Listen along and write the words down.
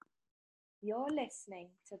You're listening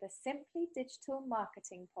to the Simply Digital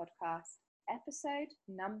Marketing Podcast, episode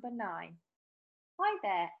number 9. Hi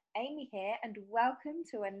there, Amy here, and welcome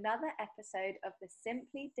to another episode of the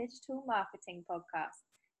Simply Digital Marketing Podcast.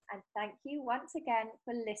 And thank you once again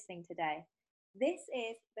for listening today. This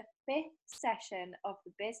is the 5th session of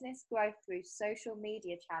the Business Growth Through Social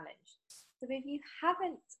Media Challenge. So if you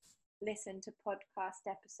haven't listened to podcast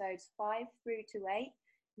episodes 5 through to 8,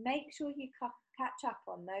 make sure you catch up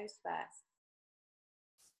on those first.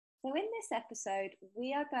 So in this episode,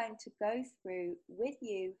 we are going to go through with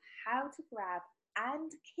you how to grab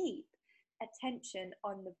and keep attention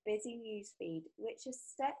on the busy newsfeed, which is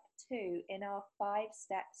step 2 in our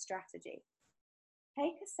 5-step strategy.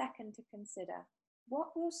 Take a second to consider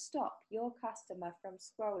what will stop your customer from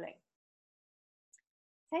scrolling.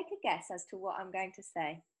 Take a guess as to what I'm going to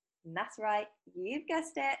say. And that's right, you've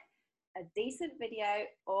guessed it, a decent video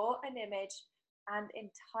or an image and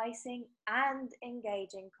enticing and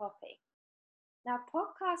engaging copy. Now,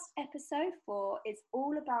 podcast episode 4 is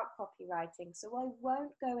all about copywriting, so I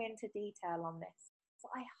won't go into detail on this. So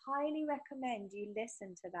I highly recommend you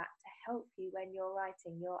listen to that to help you when you're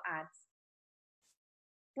writing your ads.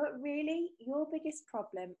 But really, your biggest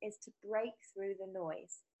problem is to break through the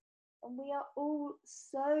noise. And we are all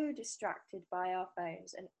so distracted by our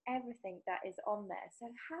phones and everything that is on there.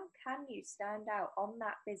 So how can you stand out on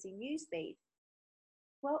that busy newsfeed?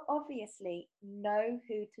 Well, obviously, know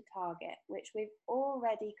who to target, which we've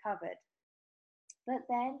already covered. But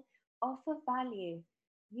then offer value.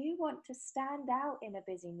 You want to stand out in a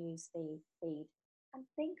busy newsfeed and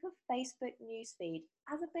think of Facebook newsfeed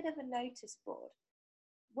as a bit of a notice board.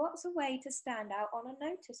 What's a way to stand out on a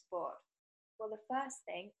notice board? Well, the first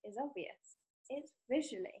thing is obvious. It's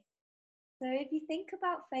visually. So if you think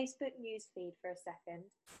about Facebook newsfeed for a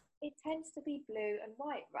second, it tends to be blue and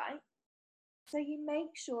white, right? So you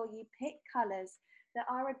make sure you pick colours that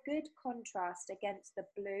are a good contrast against the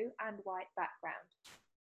blue and white background.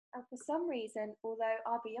 And for some reason, although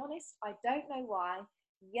I'll be honest, I don't know why,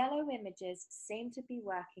 yellow images seem to be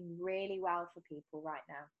working really well for people right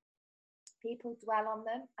now. People dwell on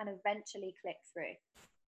them and eventually click through.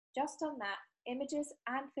 Just on that, images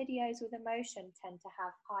and videos with emotion tend to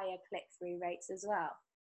have higher click-through rates as well.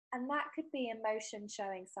 And that could be emotion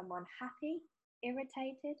showing someone happy,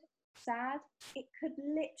 irritated, sad. It could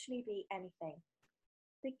literally be anything.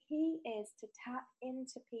 The key is to tap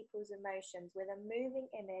into people's emotions with a moving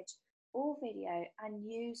image or video and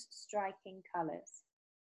use striking colours.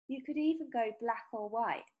 You could even go black or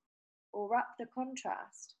white or up the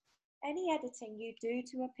contrast. Any editing you do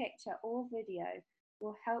to a picture or video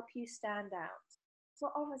will help you stand out.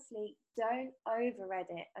 So obviously, don't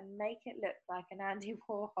over-edit and make it look like an Andy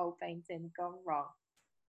Warhol painting gone wrong.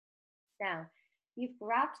 Now, you've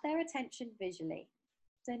grabbed their attention visually.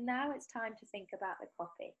 So now it's time to think about the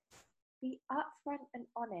copy. Be upfront and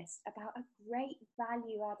honest about a great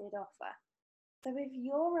value-added offer. So if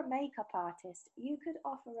you're a makeup artist, you could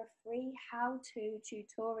offer a free how-to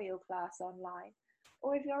tutorial class online.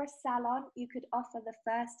 Or if you're a salon, you could offer the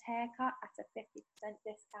first haircut at a 50%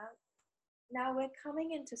 discount. Now we're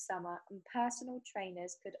coming into summer and personal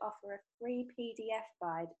trainers could offer a free PDF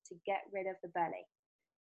guide to get rid of the belly.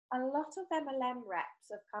 A lot of MLM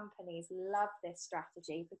reps of companies love this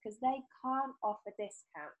strategy because they can't offer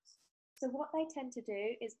discounts. So what they tend to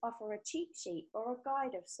do is offer a cheat sheet or a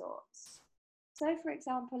guide of sorts. So for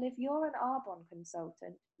example, if you're an Arbonne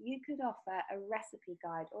consultant, you could offer a recipe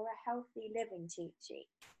guide or a healthy living cheat sheet,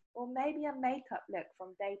 or maybe a makeup look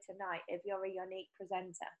from day to night if you're a unique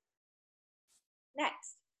presenter.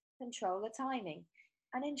 Next, control the timing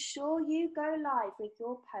and ensure you go live with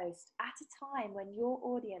your post at a time when your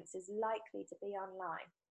audience is likely to be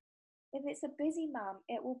online. If it's a busy mum,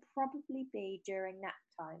 it will probably be during nap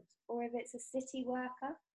times, or if it's a city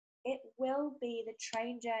worker, it will be the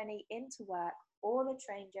train journey into work or the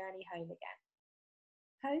train journey home again.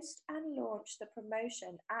 Post and launch the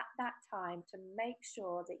promotion at that time to make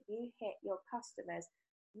sure that you hit your customers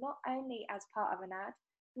not only as part of an ad,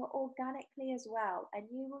 but organically as well, and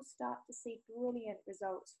you will start to see brilliant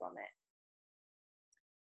results from it.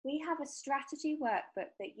 We have a strategy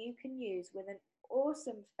workbook that you can use with an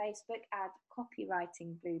awesome Facebook ad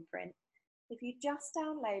copywriting blueprint if you just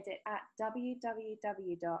download it at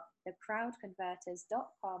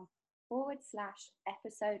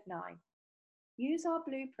www.thecrowdconverters.com/episode 9. Use our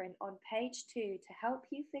blueprint on page 2 to help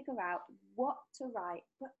you figure out what to write,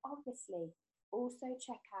 but obviously also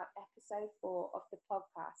check out episode 4 of the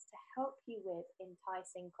podcast to help you with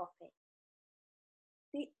enticing copy.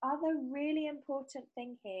 The other really important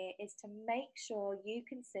thing here is to make sure you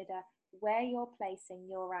consider where you're placing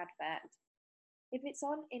your advert. If it's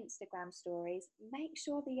on Instagram stories, make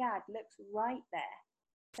sure the ad looks right there.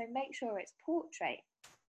 So make sure it's portrait.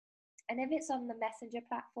 And if it's on the Messenger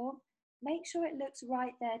platform, make sure it looks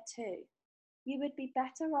right there too. You would be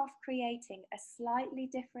better off creating a slightly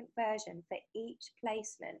different version for each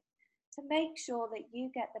placement to make sure that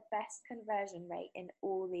you get the best conversion rate in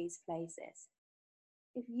all these places.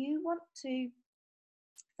 If you want to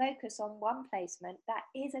focus on one placement, that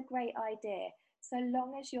is a great idea, so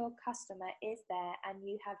long as your customer is there and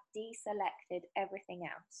you have deselected everything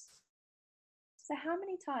else. So how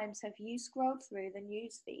many times have you scrolled through the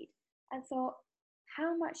newsfeed and thought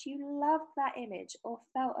how much you loved that image or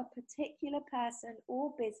felt a particular person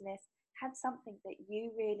or business had something that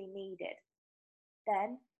you really needed?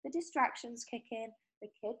 Then the distractions kick in, the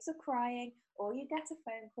kids are crying, or you get a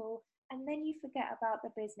phone call, and then you forget about the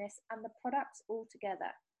business and the products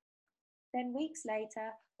altogether. Then weeks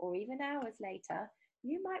later, or even hours later,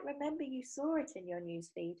 you might remember you saw it in your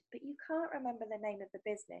newsfeed, but you can't remember the name of the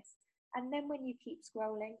business. And then when you keep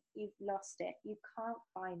scrolling, you've lost it. You can't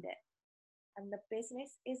find it. And the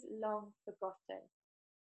business is long forgotten.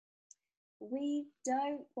 We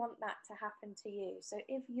don't want that to happen to you. So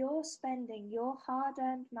if you're spending your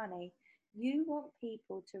hard-earned money, you want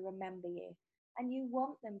people to remember you and you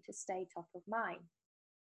want them to stay top of mind.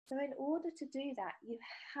 So in order to do that, you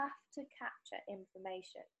have to capture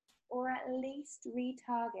information or at least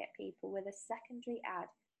retarget people with a secondary ad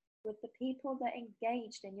with the people that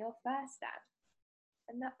engaged in your first ad.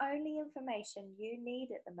 And the only information you need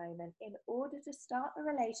at the moment in order to start the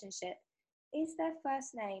relationship is their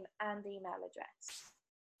first name and email address.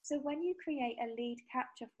 So when you create a lead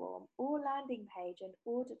capture form or landing page in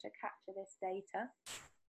order to capture this data,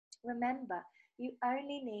 remember, you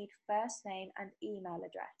only need first name and email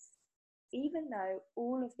address. Even though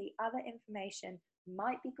all of the other information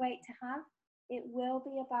might be great to have, it will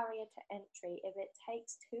be a barrier to entry if it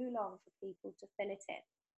takes too long for people to fill it in.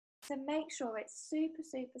 So make sure it's super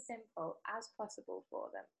simple as possible for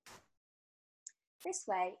them. This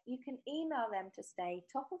way, you can email them to stay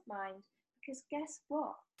top of mind because guess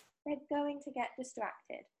what? They're going to get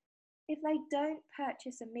distracted. If they don't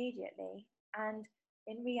purchase immediately, and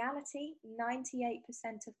in reality, 98%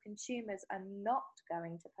 of consumers are not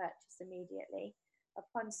going to purchase immediately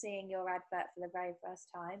upon seeing your advert for the very first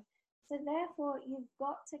time. So therefore, you've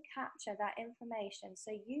got to capture that information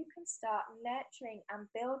so you can start nurturing and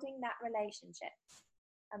building that relationship.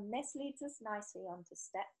 And this leads us nicely on to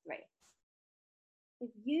step 3.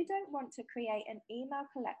 If you don't want to create an email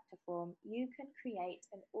collector form, you can create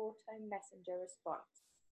an auto messenger response.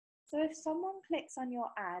 So if someone clicks on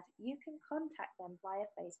your ad, you can contact them via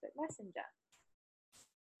Facebook Messenger.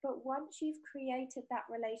 But once you've created that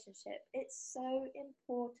relationship, it's so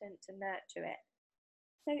important to nurture it.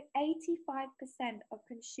 So 85% of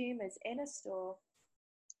consumers in a store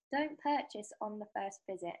don't purchase on the first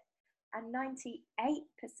visit, and 98%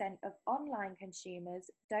 of online consumers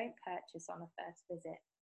don't purchase on a first visit.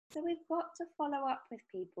 So we've got to follow up with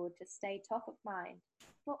people to stay top of mind,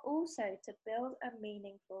 but also to build a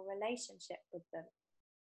meaningful relationship with them.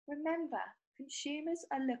 Remember, consumers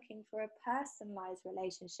are looking for a personalized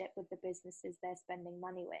relationship with the businesses they're spending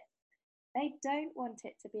money with. They don't want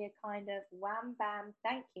it to be a kind of wham bam,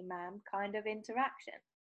 thank you ma'am kind of interaction.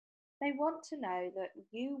 They want to know that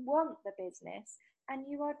you want the business and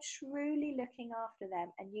you are truly looking after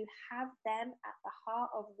them and you have them at the heart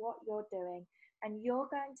of what you're doing, and you're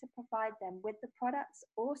going to provide them with the products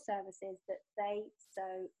or services that they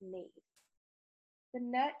so need. The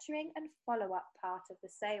nurturing and follow-up part of the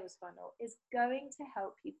sales funnel is going to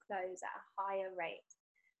help you close at a higher rate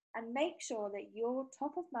and make sure that you're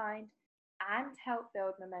top of mind and help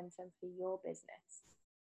build momentum for your business.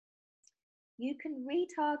 You can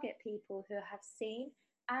retarget people who have seen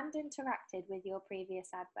and interacted with your previous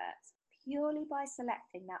adverts purely by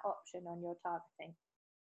selecting that option on your targeting.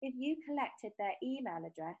 If you collected their email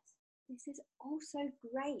address, this is also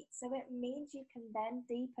great. So it means you can then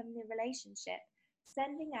deepen the relationship,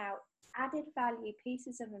 sending out added value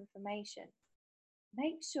pieces of information.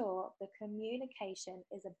 Make sure the communication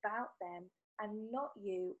is about them and not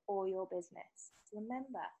you or your business.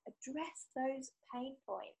 Remember, address those pain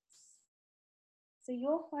points. So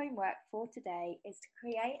your homework for today is to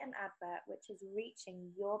create an advert which is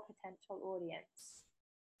reaching your potential audience.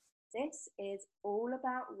 This is all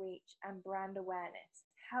about reach and brand awareness.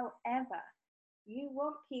 However, you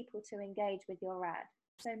want people to engage with your ad.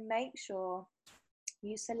 So make sure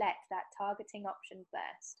you select that targeting option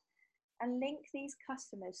first and link these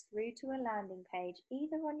customers through to a landing page,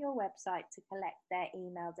 either on your website to collect their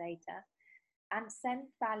email data and send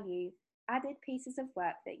value, added pieces of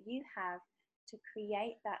work that you have to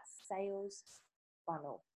create that sales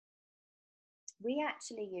funnel. We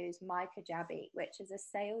actually use MyKajabi, which is a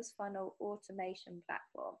sales funnel automation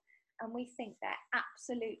platform, and we think they're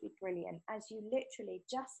absolutely brilliant as you literally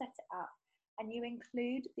just set it up and you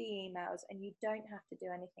include the emails and you don't have to do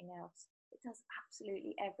anything else. It does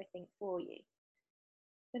absolutely everything for you.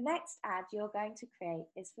 The next ad you're going to create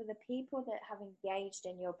is for the people that have engaged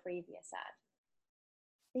in your previous ad.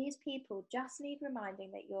 These people just need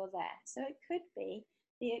reminding that you're there. So it could be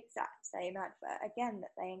the exact same advert again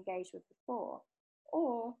that they engaged with before,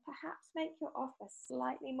 or perhaps make your offer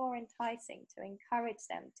slightly more enticing to encourage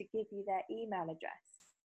them to give you their email address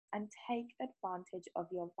and take advantage of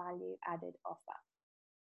your value added offer.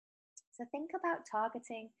 So think about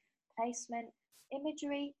targeting, placement,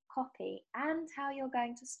 imagery, copy, and how you're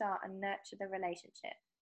going to start and nurture the relationship.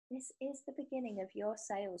 This is the beginning of your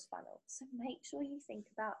sales funnel, so make sure you think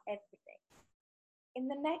about everything. In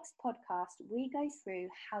the next podcast, we go through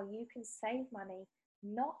how you can save money,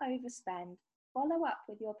 not overspend, follow up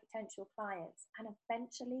with your potential clients, and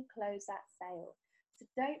eventually close that sale. So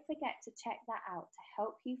don't forget to check that out to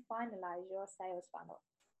help you finalize your sales funnel.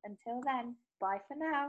 Until then, bye for now.